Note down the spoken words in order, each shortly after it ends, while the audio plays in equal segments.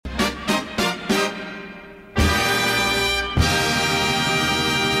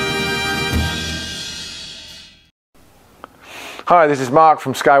Hi, this is Mark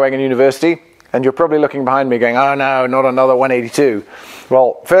from Skywagon University, and you're probably looking behind me going, oh no, not another 182.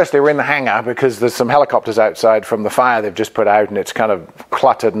 Well, firstly, we're in the hangar because there's some helicopters outside from the fire they've just put out, and it's kind of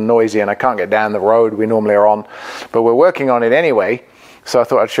cluttered and noisy, and I can't get down the road we normally are on. But we're working on it anyway, so I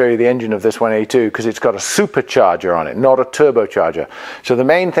thought I'd show you the engine of this 182 because it's got a supercharger on it, not a turbocharger. So the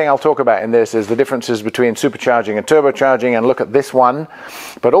main thing I'll talk about in this is the differences between supercharging and turbocharging, and look at this one.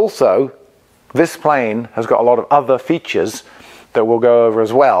 But also, this plane has got a lot of other features that we'll go over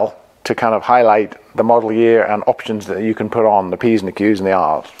as well to kind of highlight the model year and options that you can put on the P's and the Q's and the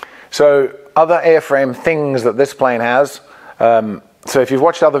R's. So other airframe things that this plane has. So if you've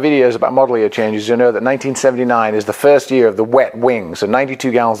watched other videos about model year changes, you'll know that 1979 is the first year of the wet wing. So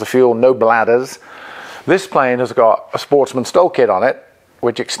 92 gallons of fuel, no bladders. This plane has got a Sportsman stall kit on it,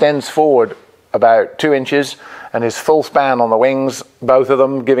 which extends forward about 2 inches and is full span on the wings, both of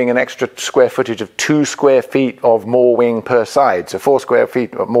them giving an extra square footage of 2 square feet of more wing per side, so 4 square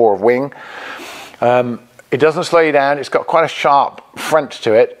feet more of wing. It doesn't slow you down. It's got quite a sharp front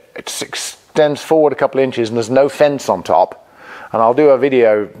to it. It extends forward a couple of inches and there's no fence on top. And I'll do a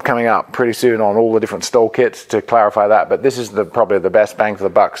video coming up pretty soon on all the different stall kits to clarify that, but this is probably the best bang for the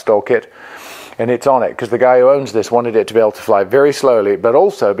buck stall kit. And it's on it because the guy who owns this wanted it to be able to fly very slowly but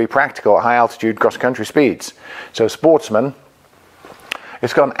also be practical at high altitude cross-country speeds. So Sportsman,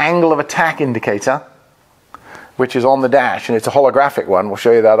 it's got an angle of attack indicator which is on the dash, and it's a holographic one. We'll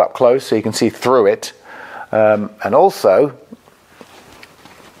show you that up close so you can see through it. And also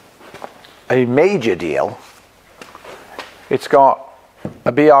a major deal, it's got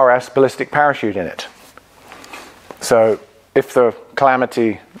a BRS ballistic parachute in it. So if the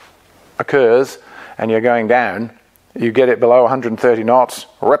calamity occurs and you're going down, you get it below 130 knots,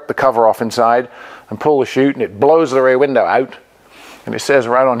 rip the cover off inside and pull the chute, and it blows the rear window out, and it says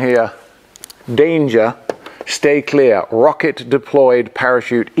right on here, danger, stay clear, rocket deployed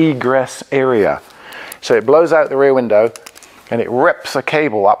parachute egress area. So it blows out the rear window and it rips a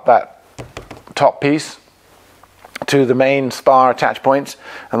cable up that top piece to the main spar attach points,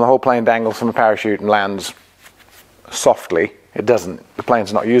 and the whole plane dangles from a parachute and lands softly. It doesn't, the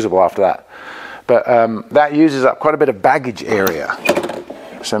plane's not usable after that. But that uses up quite a bit of baggage area.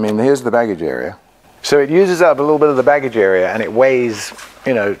 So I mean, here's the baggage area. So it uses up a little bit of the baggage area, and it weighs,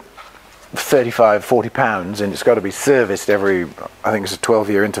 you know, 35, 40 pounds, and it's got to be serviced every, I think it's a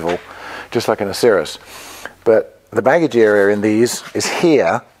 12-year interval, just like in a Cirrus. But the baggage area in these is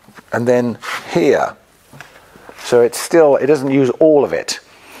here, and then here. So it's still, it doesn't use all of it.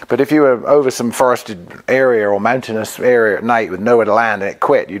 But if you were over some forested area or mountainous area at night with nowhere to land and it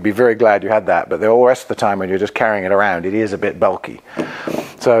quit, you'd be very glad you had that. But the whole rest of the time when you're just carrying it around, it is a bit bulky.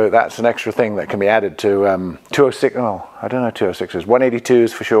 So that's an extra thing that can be added to 206, oh, I don't know 206s,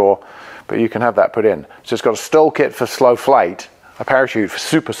 182s for sure, but you can have that put in. So it's got a stall kit for slow flight, a parachute for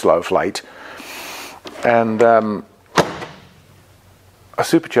super slow flight, and a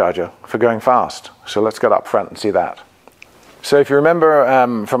supercharger for going fast. So let's get up front and see that. So if you remember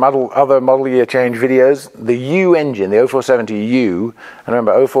from other model year change videos, the U engine, the 0470U, and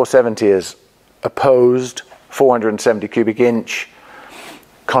remember 0470 is opposed, 470 cubic inch,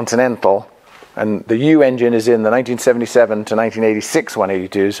 continental, and the U engine is in the 1977 to 1986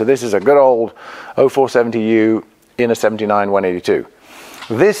 182, so this is a good old 0470U in a 79 182.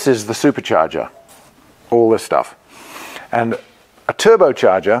 This is the supercharger, all this stuff. And a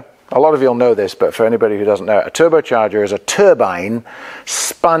turbocharger, a lot of you'll know this, but for anybody who doesn't know it, a turbocharger is a turbine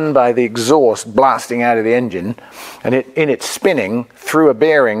spun by the exhaust blasting out of the engine, and in its spinning through a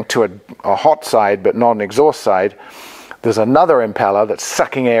bearing to a hot side but not an exhaust side, there's another impeller that's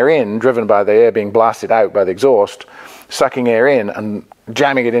sucking air in, driven by the air being blasted out by the exhaust, sucking air in and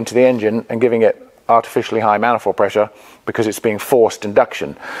jamming it into the engine and giving it artificially high manifold pressure because it's being forced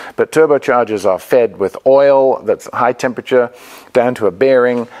induction. But turbochargers are fed with oil that's high temperature down to a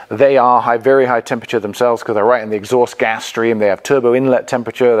bearing. They are very high temperature themselves because they're right in the exhaust gas stream. They have turbo inlet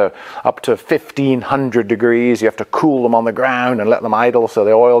temperature. They're up to 1500 degrees. You have to cool them on the ground and let them idle so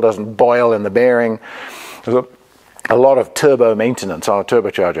the oil doesn't boil in the bearing. There's a lot of turbo maintenance on a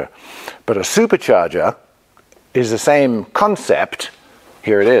turbocharger. But a supercharger is the same concept.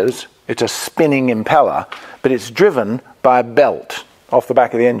 Here it is. It's a spinning impeller, but it's driven by a belt off the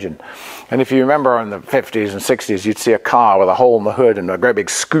back of the engine. And if you remember in the 50s and 60s, you'd see a car with a hole in the hood and a great big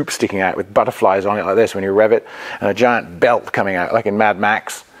scoop sticking out with butterflies on it like this when you rev it, and a giant belt coming out like in Mad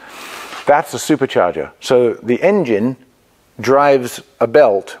Max. That's a supercharger. So the engine drives a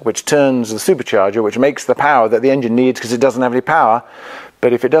belt which turns the supercharger, which makes the power that the engine needs because it doesn't have any power,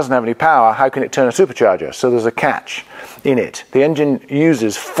 But if it doesn't have any power, how can it turn a supercharger? So there's a catch in it. The engine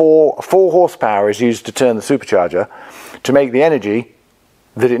uses four horsepower is used to turn the supercharger to make the energy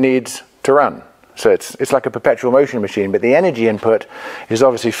that it needs to run. So it's like a perpetual motion machine, but the energy input is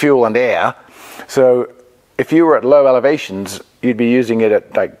obviously fuel and air. So if you were at low elevations, you'd be using it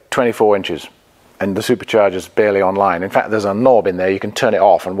at like 24 inches and the supercharger's barely online. In fact, there's a knob in there, you can turn it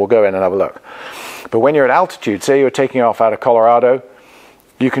off, and we'll go in and have a look. But when you're at altitude, say you're taking off out of Colorado,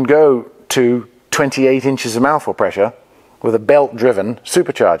 you can go to 28 inches of manifold pressure with a belt-driven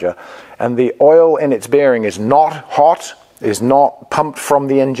supercharger, and the oil in its bearing is not hot, is not pumped from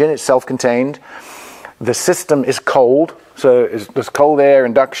the engine, it's self-contained. The system is cold, so there's cold air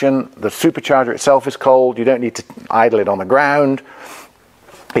induction. The supercharger itself is cold. You don't need to idle it on the ground.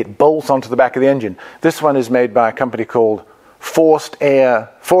 It bolts onto the back of the engine. This one is made by a company called Forced Air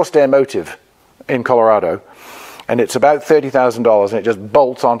Motive in Colorado, and it's about $30,000, and it just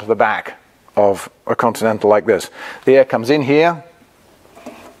bolts onto the back of a Continental like this. The air comes in here,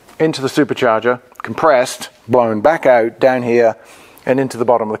 into the supercharger, compressed, blown back out, down here, and into the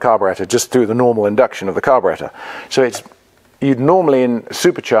bottom of the carburetor, just through the normal induction of the carburetor. So you'd normally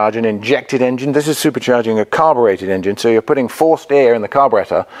supercharge an injected engine. This is supercharging a carbureted engine, so you're putting forced air in the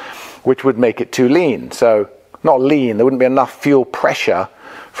carburetor, which would make it too lean. So, not lean, there wouldn't be enough fuel pressure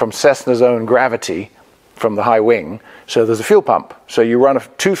from Cessna's own gravity from the high wing, so there's a fuel pump. So you run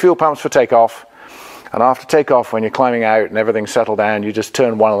 2 fuel pumps for takeoff, and after takeoff, when you're climbing out and everything's settled down, you just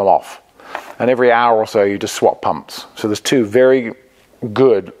turn one of them off. And every hour or so, you just swap pumps. So there's 2 very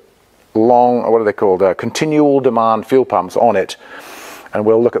good, long, what are they called, continual demand fuel pumps on it, and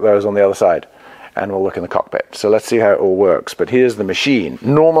we'll look at those on the other side, and we'll look in the cockpit. So let's see how it all works. But here's the machine.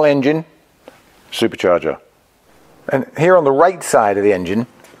 Normal engine, supercharger. And here on the right side of the engine,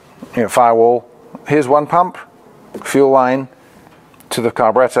 firewall, here's one pump, fuel line to the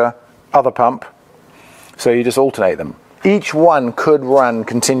carburetor, other pump. So you just alternate them. Each one could run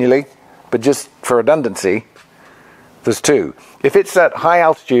continually, but just for redundancy, there's 2. If it's at high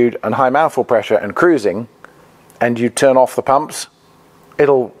altitude and high manifold pressure and cruising, and you turn off the pumps,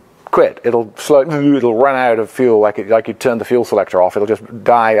 it'll quit. It'll run out of fuel like you turn the fuel selector off. It'll just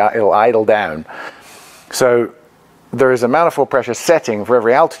die. It'll idle down. So there is a manifold pressure setting for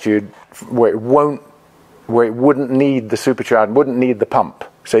every altitude where it wouldn't need the supercharger, wouldn't need the pump.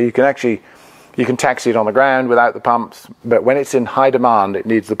 So you can taxi it on the ground without the pumps, but when it's in high demand, it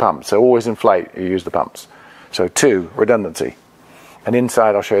needs the pumps. So always in flight, you use the pumps. So 2, redundancy. And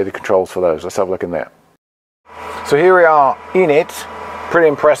inside, I'll show you the controls for those. Let's have a look in there. So here we are in it. Pretty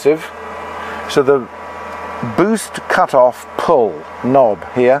impressive. So the boost cutoff pull knob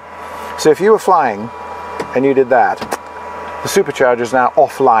here. So if you were flying and you did that, the supercharger is now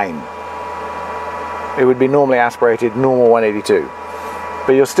offline. It would be normally aspirated, normal 182.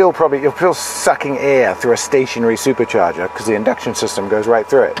 But you're still sucking air through a stationary supercharger because the induction system goes right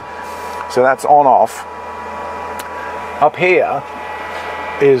through it. So that's on off. Up here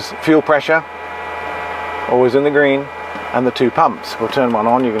is fuel pressure, always in the green, and the 2 pumps. We'll turn one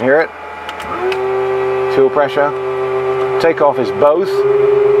on, you can hear it. Fuel pressure. Takeoff is both,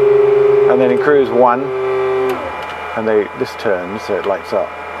 and then in cruise 1, and this turns so it lights up.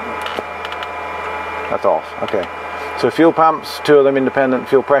 That's off, okay. So fuel pumps, 2 of them independent,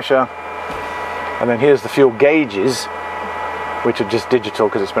 fuel pressure, and then here's the fuel gauges, which are just digital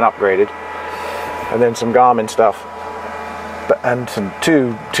because it's been upgraded, and then some Garmin stuff. And some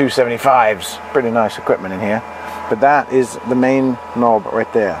 275s, pretty nice equipment in here. But that is the main knob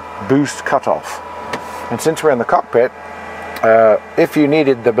right there, boost cutoff. And since we're in the cockpit, if you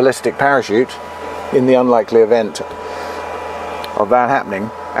needed the ballistic parachute, in the unlikely event of that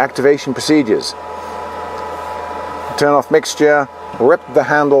happening, activation procedures. Turn off mixture, rip the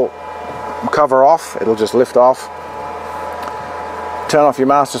handle cover off, it'll just lift off. Turn off your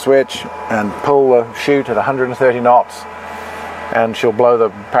master switch and pull the chute at 130 knots. And she'll blow the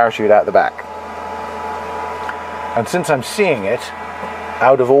parachute out the back. And since I'm seeing it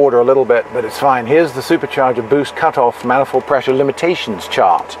out of order a little bit, but it's fine, here's the supercharger boost cutoff manifold pressure limitations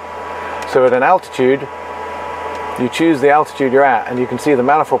chart. So at an altitude, you choose the altitude you're at, and you can see the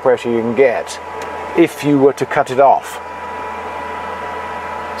manifold pressure you can get if you were to cut it off.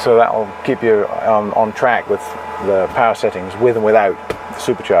 So that will keep you on track with the power settings with and without the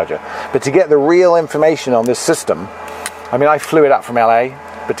supercharger. But to get the real information on this system, I mean, I flew it up from LA,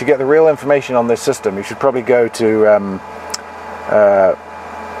 but to get the real information on this system, you should probably go to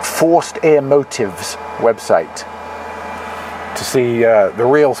Forced Air Motive's website to see the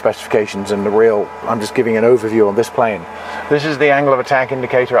real specifications and the real. I'm just giving an overview on this plane. This is the angle of attack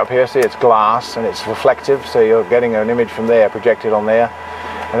indicator up here. See, it's glass and it's reflective, so you're getting an image from there projected on there.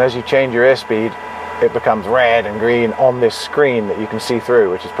 and as you change your airspeed, it becomes red and green on this screen that you can see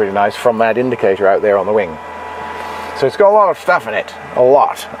through, which is pretty nice, from that indicator out there on the wing. So it's got a lot of stuff in it, a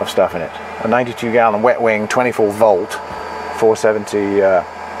lot of stuff in it. A 92-gallon wet wing, 24 volt, 470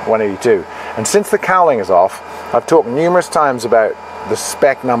 182. And since the cowling is off, I've talked numerous times about the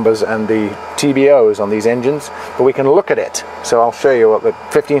spec numbers and the TBOs on these engines, but we can look at it. So I'll show you what the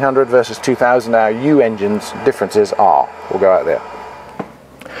 1500 versus 2000 hour U engines differences are. We'll go out there.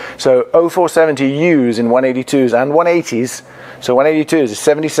 So 0470Us in 182s and 180s. So 182s is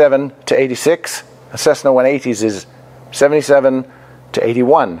 77 to 86. A Cessna 180s is 77 to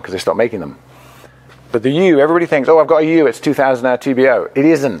 81 because they stopped making them. But the U, everybody thinks, oh, I've got a U, it's 2000 hour TBO. It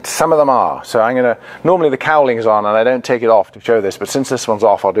isn't. Some of them are. So I'm going to, normally the cowling is on and I don't take it off to show this, but since this one's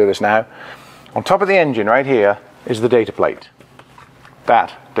off, I'll do this now. On top of the engine right here is the data plate.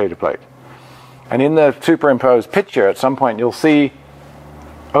 That data plate. And in the superimposed picture at some point you'll see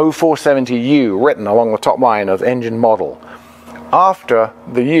 0470U written along the top line of engine model. After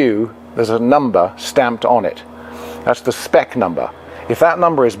the U, there's a number stamped on it. That's the spec number. If that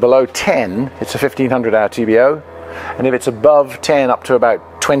number is below 10, it's a 1500 hour TBO. And if it's above 10 up to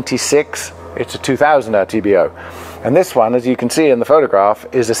about 26, it's a 2000 hour TBO. And this one, as you can see in the photograph,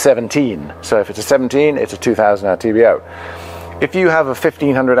 is a 17. So if it's a 17, it's a 2000 hour TBO. If you have a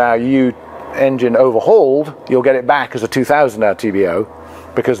 1500 hour U engine overhauled, you'll get it back as a 2000 hour TBO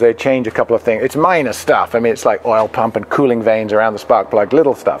because they change a couple of things. It's minor stuff. I mean, it's like oil pump and cooling vanes around the spark plug,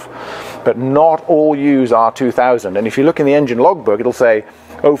 little stuff. But not all U's are 2000. And if you look in the engine logbook, it'll say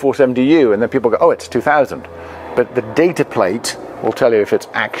 0470U, and then people go, oh, it's 2000. But the data plate will tell you if it's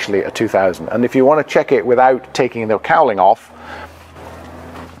actually a 2000. And if you want to check it without taking the cowling off,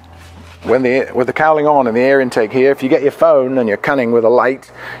 with the cowling on and the air intake here, if you get your phone and you're cunning with a light,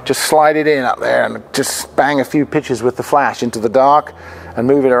 just slide it in up there and just bang a few pictures with the flash into the dark and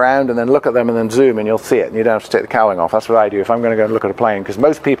move it around and then look at them and then zoom and you'll see it and you don't have to take the cowling off. That's what I do if I'm going to go and look at a plane, because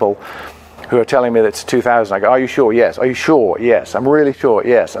most people who are telling me that it's 2000, I go, are you sure? Yes. Are you sure? Yes. I'm really sure?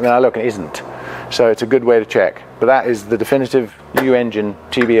 Yes. And then I look and it isn't. So it's a good way to check. But that is the definitive U engine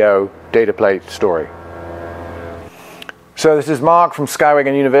TBO data plate story. So this is Mark from Skyway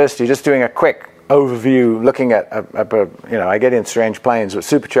University, just doing a quick overview, looking at, you know, I get in strange planes, but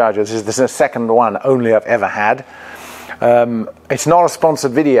Supercharger, this is the second one only I've ever had. It's not a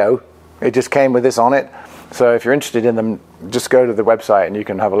sponsored video, it just came with this on it. So if you're interested in them, just go to the website and you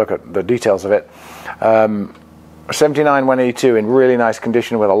can have a look at the details of it. 79-182 in really nice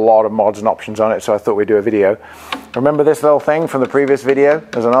condition with a lot of mods and options on it, so I thought we'd do a video. Remember this little thing from the previous video?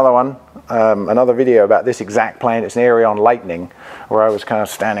 There's another one, another video about this exact plane. It's an Aerion Lightning, where I was kind of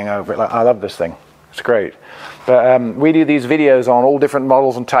standing over it. Like, I love this thing. It's great. But we do these videos on all different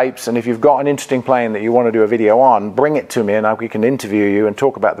models and types, and if you've got an interesting plane that you want to do a video on, bring it to me and we can interview you and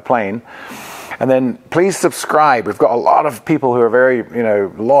talk about the plane. And then please subscribe. We've got a lot of people who are very, you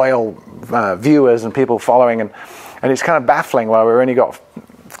know, loyal viewers and people following, and it's kind of baffling why we've only got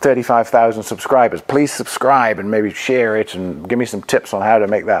 35,000 subscribers. Please subscribe and maybe share it and give me some tips on how to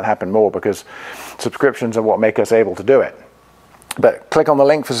make that happen more, because subscriptions are what make us able to do it. But click on the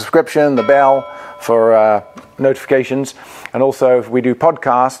link for subscription, the bell for notifications, and also if we do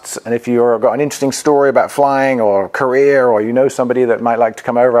podcasts, and if you've got an interesting story about flying or career, or you know somebody that might like to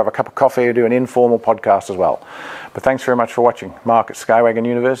come over, have a cup of coffee, or do an informal podcast as well. But thanks very much for watching. Mark at Skyway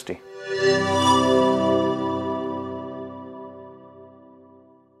University.